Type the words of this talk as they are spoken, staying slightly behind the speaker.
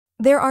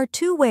There are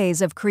two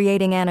ways of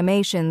creating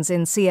animations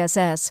in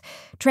CSS: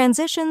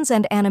 transitions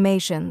and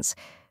animations.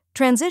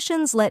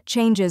 Transitions let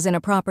changes in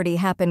a property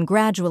happen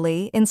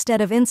gradually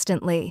instead of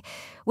instantly.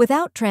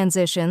 Without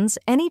transitions,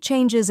 any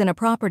changes in a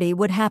property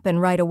would happen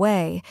right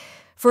away.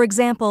 For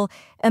example,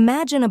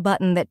 imagine a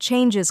button that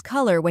changes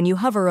color when you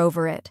hover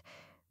over it.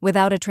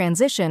 Without a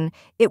transition,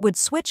 it would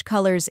switch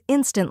colors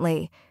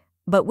instantly.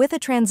 But with a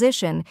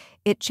transition,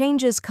 it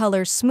changes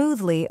color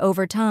smoothly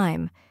over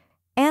time.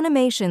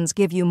 Animations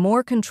give you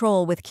more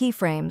control with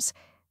keyframes.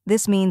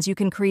 This means you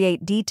can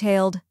create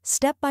detailed,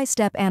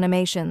 step-by-step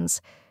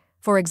animations.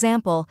 For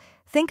example,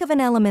 think of an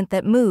element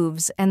that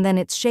moves and then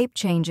its shape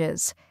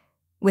changes.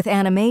 With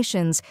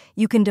animations,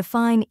 you can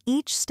define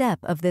each step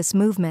of this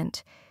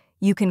movement.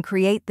 You can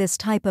create this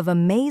type of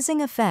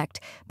amazing effect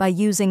by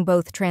using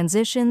both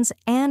transitions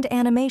and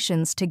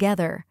animations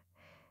together.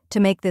 To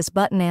make this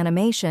button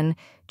animation,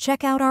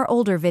 check out our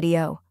older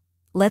video.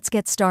 Let's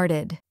get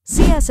started.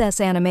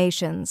 CSS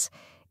Animations.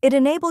 It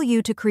enables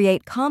you to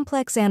create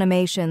complex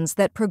animations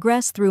that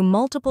progress through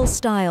multiple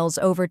styles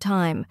over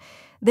time.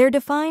 They're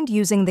defined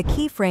using the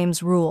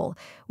keyframes rule,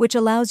 which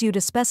allows you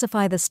to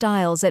specify the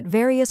styles at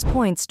various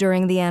points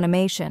during the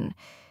animation.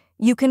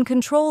 You can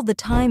control the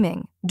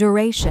timing,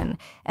 duration,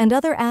 and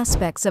other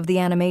aspects of the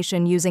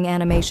animation using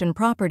animation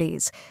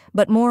properties,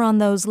 but more on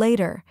those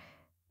later.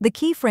 The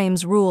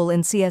keyframes rule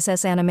in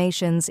CSS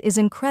Animations is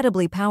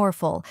incredibly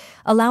powerful,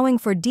 allowing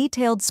for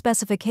detailed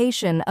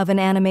specification of an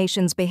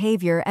animation's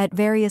behavior at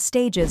various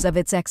stages of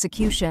its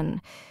execution.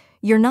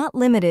 You're not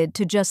limited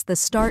to just the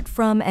start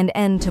from and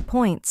end to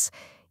points.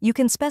 You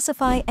can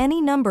specify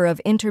any number of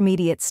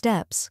intermediate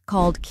steps,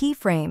 called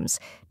keyframes,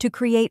 to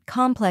create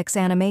complex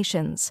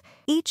animations.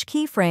 Each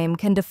keyframe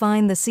can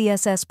define the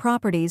CSS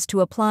properties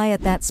to apply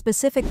at that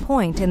specific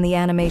point in the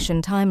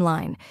animation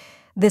timeline.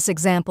 This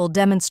example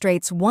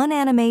demonstrates one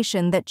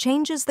animation that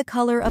changes the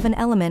color of an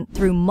element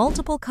through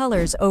multiple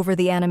colors over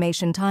the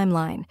animation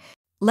timeline.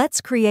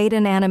 Let's create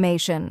an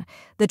animation.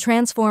 The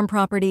transform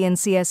property in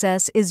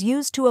CSS is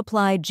used to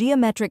apply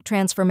geometric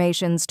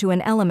transformations to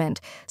an element,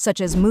 such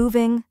as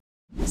moving,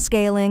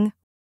 scaling,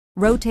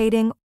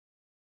 rotating,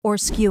 or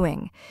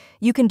skewing.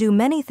 You can do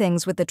many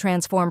things with the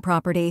transform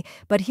property,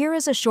 but here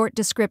is a short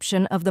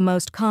description of the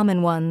most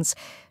common ones.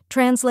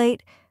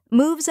 Translate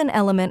moves an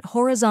element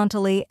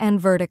horizontally and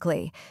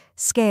vertically.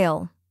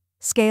 Scale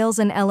scales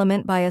an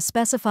element by a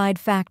specified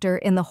factor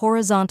in the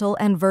horizontal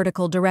and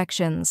vertical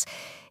directions.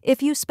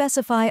 If you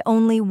specify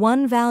only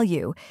one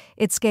value,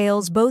 it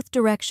scales both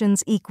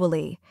directions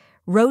equally.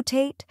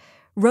 Rotate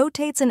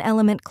rotates an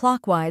element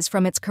clockwise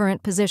from its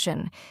current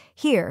position.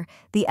 Here,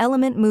 the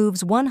element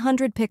moves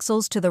 100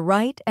 pixels to the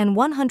right and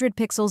 100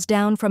 pixels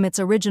down from its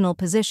original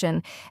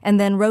position, and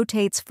then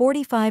rotates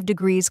 45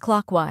 degrees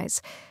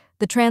clockwise.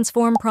 The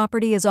transform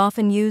property is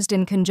often used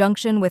in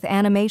conjunction with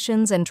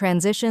animations and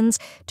transitions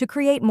to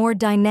create more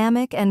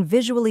dynamic and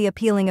visually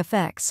appealing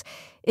effects.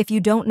 If you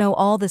don't know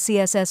all the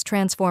CSS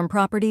transform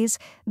properties,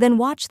 then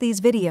watch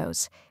these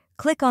videos.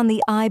 Click on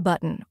the I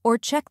button or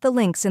check the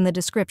links in the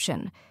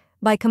description.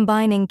 By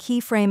combining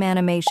keyframe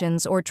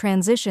animations or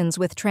transitions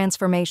with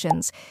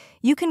transformations,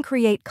 you can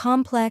create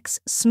complex,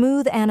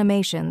 smooth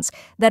animations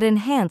that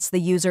enhance the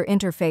user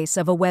interface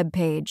of a web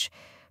page.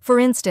 For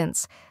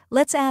instance,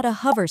 let's add a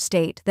hover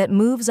state that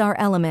moves our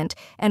element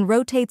and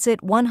rotates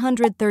it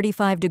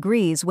 135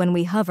 degrees when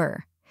we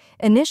hover.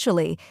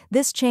 Initially,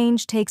 this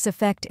change takes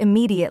effect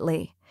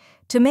immediately.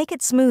 To make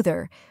it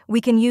smoother,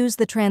 we can use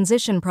the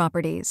transition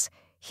properties.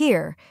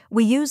 Here,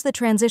 we use the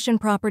transition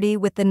property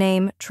with the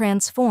name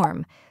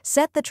transform.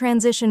 Set the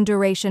transition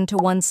duration to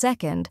 1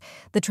 second,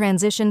 the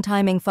transition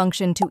timing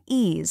function to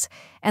ease,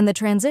 and the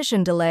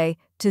transition delay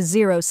to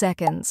 0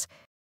 seconds.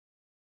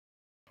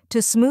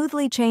 To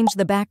smoothly change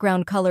the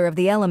background color of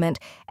the element,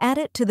 add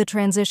it to the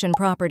transition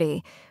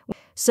property.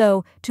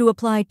 So, to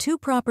apply two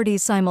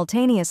properties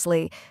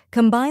simultaneously,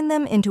 combine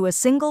them into a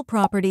single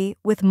property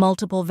with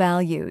multiple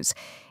values.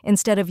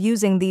 Instead of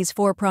using these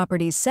four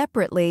properties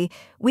separately,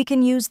 we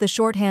can use the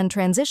shorthand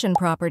transition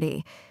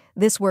property.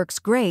 This works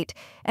great,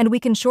 and we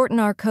can shorten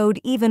our code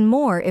even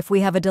more if we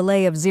have a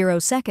delay of 0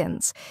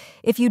 seconds.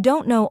 If you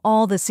don't know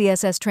all the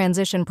CSS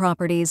transition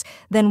properties,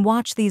 then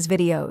watch these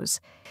videos.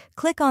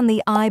 Click on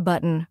the I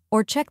button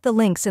or check the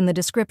links in the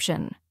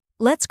description.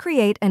 Let's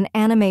create an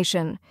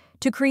animation.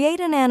 To create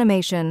an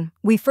animation,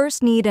 we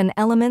first need an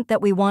element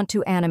that we want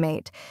to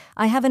animate.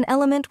 I have an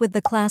element with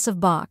the class of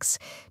box.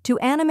 To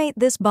animate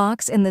this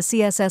box in the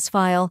CSS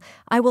file,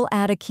 I will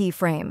add a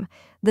keyframe.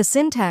 The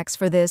syntax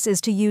for this is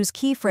to use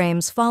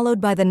keyframes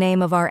followed by the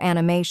name of our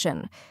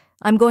animation.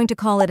 I'm going to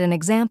call it an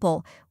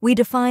example. We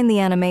define the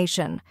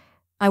animation.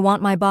 I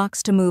want my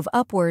box to move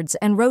upwards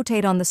and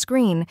rotate on the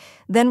screen,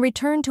 then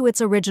return to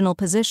its original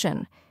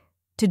position.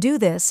 To do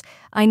this,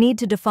 I need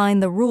to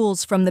define the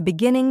rules from the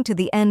beginning to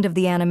the end of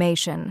the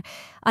animation.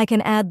 I can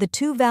add the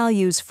two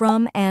values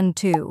from and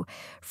to.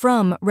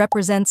 From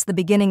represents the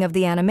beginning of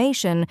the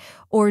animation,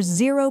 or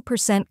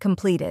 0%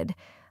 completed.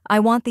 I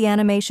want the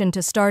animation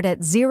to start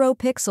at 0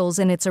 pixels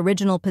in its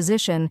original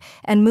position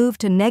and move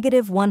to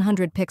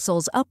 -100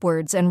 pixels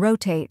upwards and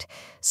rotate.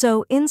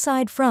 So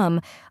inside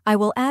from, I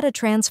will add a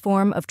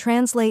transform of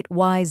translate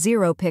y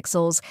 0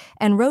 pixels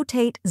and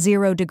rotate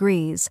 0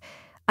 degrees.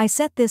 I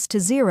set this to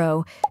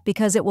 0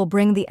 because it will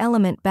bring the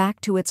element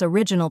back to its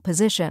original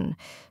position,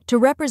 to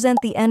represent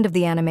the end of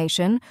the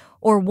animation,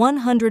 or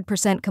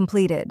 100%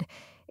 completed.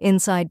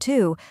 Inside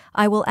too,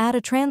 I will add a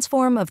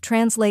transform of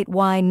translate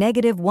y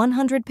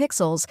 -100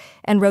 pixels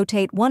and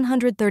rotate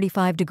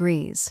 135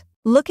 degrees.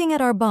 Looking at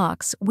our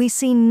box, we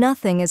see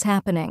nothing is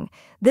happening.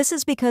 This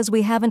is because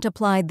we haven't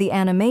applied the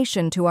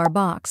animation to our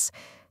box.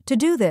 To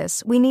do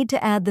this, we need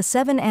to add the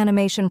 7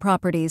 animation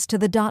properties to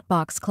the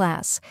 .box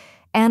class: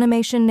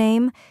 animation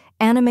name,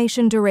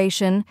 animation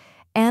duration,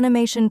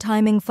 animation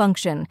timing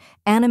function,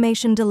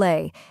 animation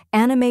delay,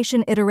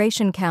 animation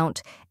iteration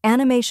count,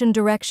 animation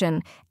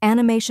direction,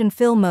 animation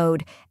fill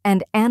mode,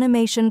 and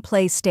animation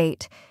play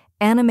state.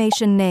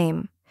 Animation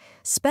name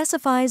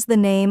specifies the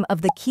name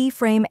of the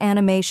keyframe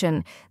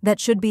animation that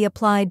should be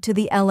applied to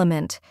the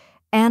element.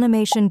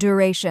 Animation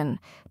duration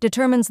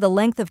determines the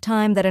length of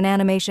time that an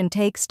animation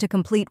takes to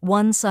complete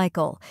one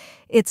cycle.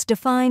 It's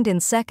defined in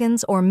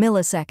seconds or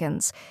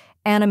milliseconds.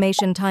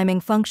 Animation timing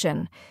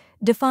function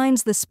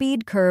defines the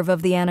speed curve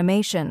of the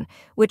animation,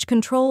 which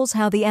controls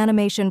how the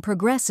animation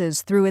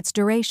progresses through its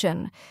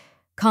duration.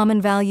 Common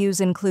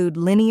values include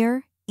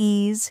linear,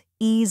 ease,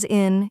 ease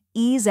in,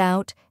 ease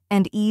out,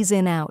 and ease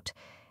in out.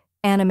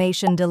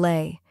 Animation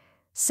delay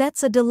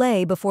sets a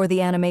delay before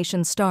the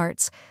animation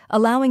starts,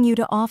 allowing you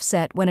to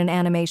offset when an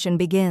animation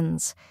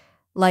begins.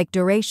 Like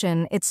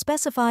duration, it's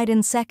specified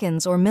in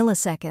seconds or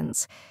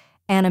milliseconds.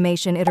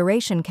 Animation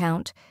iteration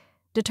count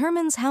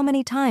determines how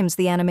many times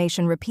the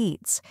animation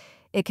repeats.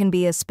 It can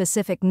be a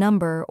specific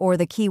number or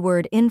the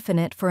keyword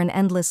infinite for an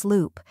endless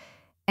loop.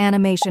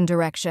 Animation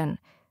direction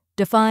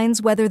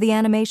defines whether the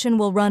animation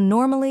will run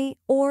normally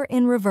or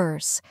in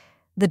reverse.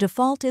 The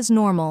default is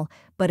normal,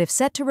 but if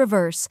set to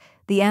reverse,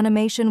 the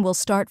animation will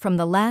start from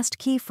the last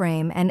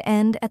keyframe and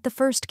end at the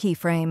first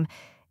keyframe.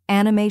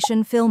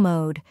 Animation fill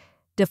mode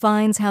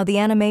defines how the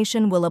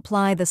animation will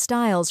apply the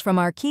styles from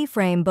our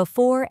keyframe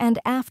before and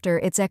after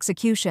its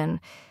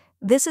execution.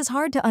 This is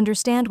hard to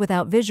understand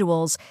without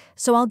visuals,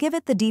 so I'll give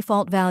it the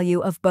default value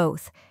of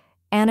both.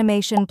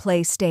 Animation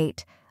play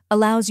state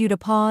allows you to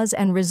pause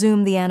and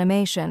resume the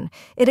animation.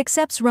 It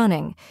accepts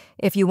running.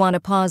 If you want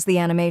to pause the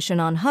animation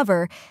on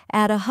hover,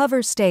 add a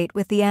hover state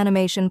with the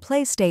animation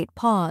play state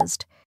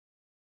paused.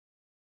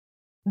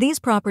 These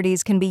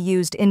properties can be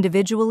used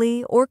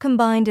individually or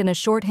combined in a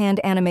shorthand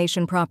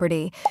animation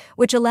property,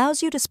 which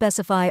allows you to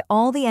specify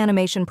all the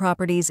animation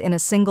properties in a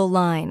single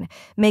line,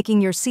 making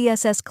your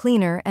CSS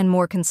cleaner and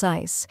more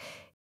concise.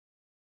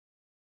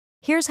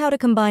 Here's how to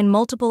combine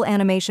multiple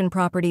animation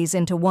properties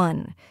into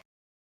one.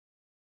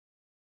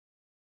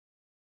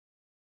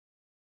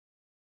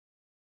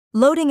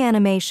 Loading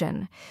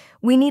animation.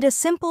 We need a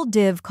simple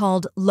div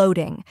called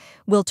loading.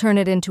 We'll turn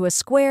it into a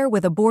square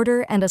with a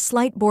border and a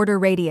slight border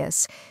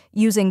radius.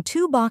 Using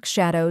 2 box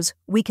shadows,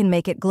 we can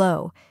make it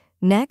glow.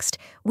 Next,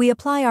 we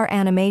apply our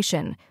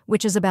animation,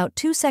 which is about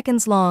 2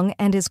 seconds long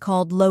and is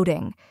called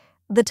loading.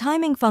 The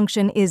timing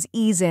function is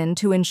ease in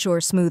to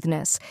ensure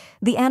smoothness.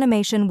 The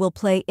animation will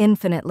play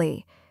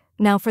infinitely.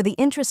 Now for the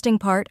interesting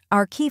part,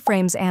 our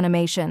keyframes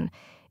animation.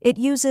 It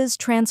uses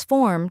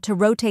transform to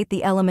rotate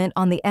the element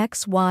on the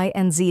X, Y,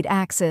 and Z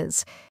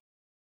axes.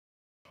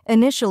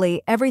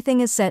 Initially,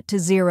 everything is set to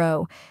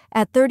 0.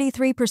 At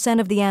 33%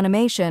 of the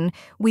animation,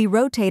 we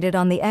rotate it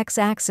on the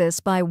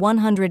X-axis by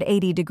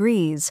 180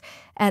 degrees.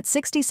 At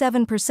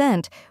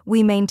 67%,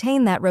 we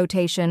maintain that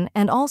rotation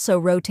and also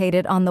rotate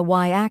it on the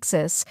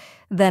Y-axis.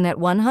 Then at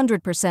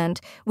 100%,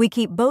 we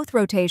keep both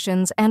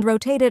rotations and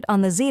rotate it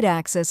on the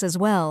Z-axis as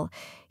well.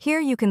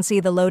 Here you can see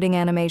the loading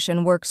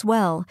animation works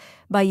well.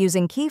 By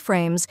using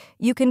keyframes,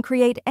 you can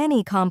create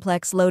any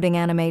complex loading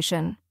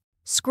animation.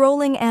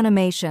 Scrolling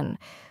animation.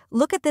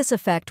 Look at this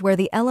effect where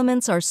the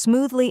elements are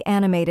smoothly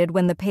animated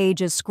when the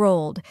page is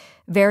scrolled.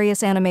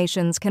 Various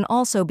animations can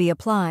also be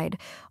applied.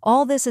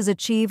 All this is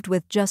achieved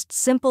with just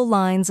simple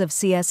lines of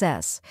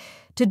CSS.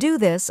 To do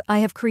this, I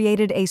have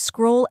created a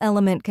scroll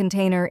element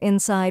container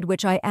inside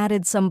which I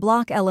added some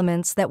block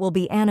elements that will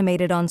be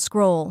animated on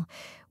scroll.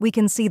 We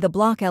can see the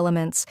block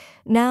elements.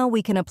 Now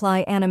we can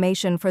apply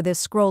animation for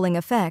this scrolling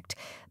effect,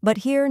 but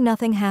here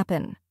nothing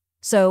happened.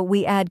 So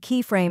we add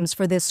keyframes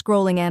for this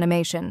scrolling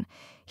animation.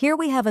 Here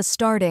we have a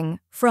starting,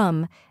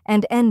 from,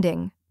 and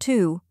ending,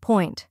 to,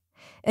 point.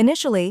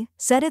 Initially,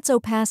 set its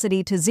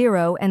opacity to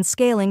 0 and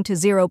scaling to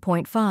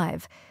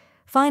 0.5.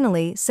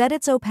 Finally, set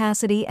its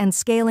opacity and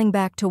scaling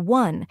back to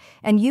 1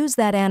 and use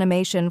that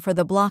animation for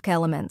the block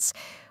elements.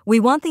 We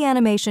want the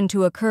animation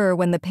to occur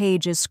when the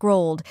page is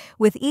scrolled,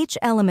 with each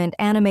element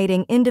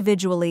animating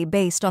individually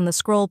based on the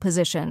scroll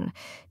position.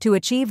 To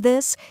achieve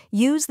this,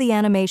 use the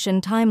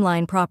animation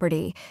timeline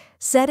property.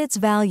 Set its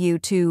value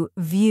to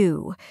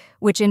view,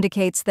 which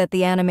indicates that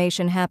the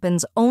animation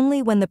happens only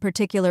when the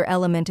particular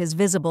element is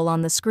visible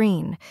on the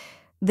screen.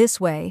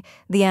 This way,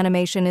 the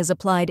animation is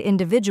applied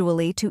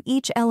individually to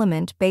each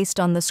element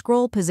based on the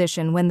scroll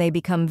position when they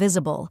become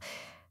visible.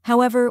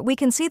 However, we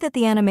can see that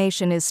the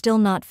animation is still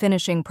not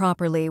finishing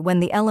properly when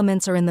the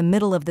elements are in the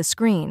middle of the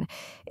screen.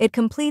 It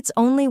completes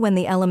only when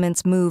the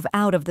elements move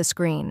out of the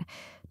screen.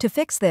 To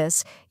fix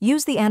this,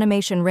 use the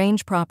animation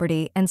range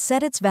property and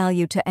set its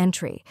value to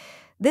entry.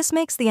 This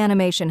makes the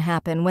animation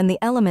happen when the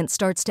element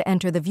starts to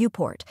enter the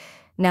viewport.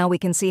 Now we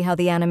can see how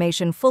the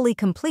animation fully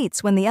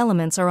completes when the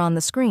elements are on the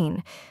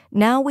screen.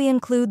 Now we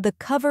include the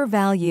cover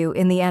value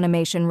in the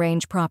animation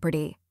range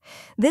property.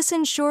 This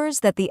ensures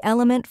that the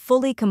element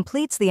fully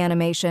completes the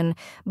animation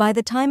by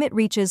the time it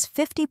reaches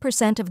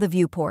 50% of the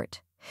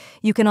viewport.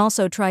 You can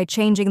also try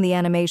changing the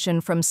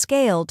animation from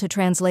scale to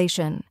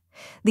translation.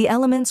 The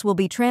elements will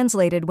be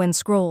translated when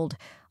scrolled.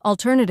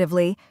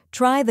 Alternatively,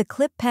 try the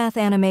clip path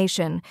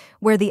animation,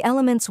 where the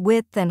element's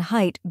width and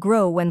height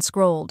grow when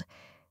scrolled.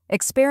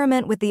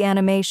 Experiment with the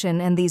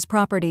animation and these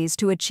properties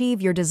to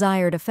achieve your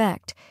desired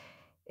effect.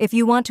 If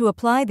you want to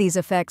apply these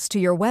effects to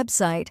your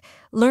website,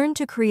 learn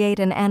to create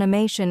an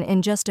animation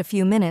in just a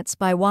few minutes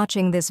by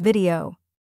watching this video.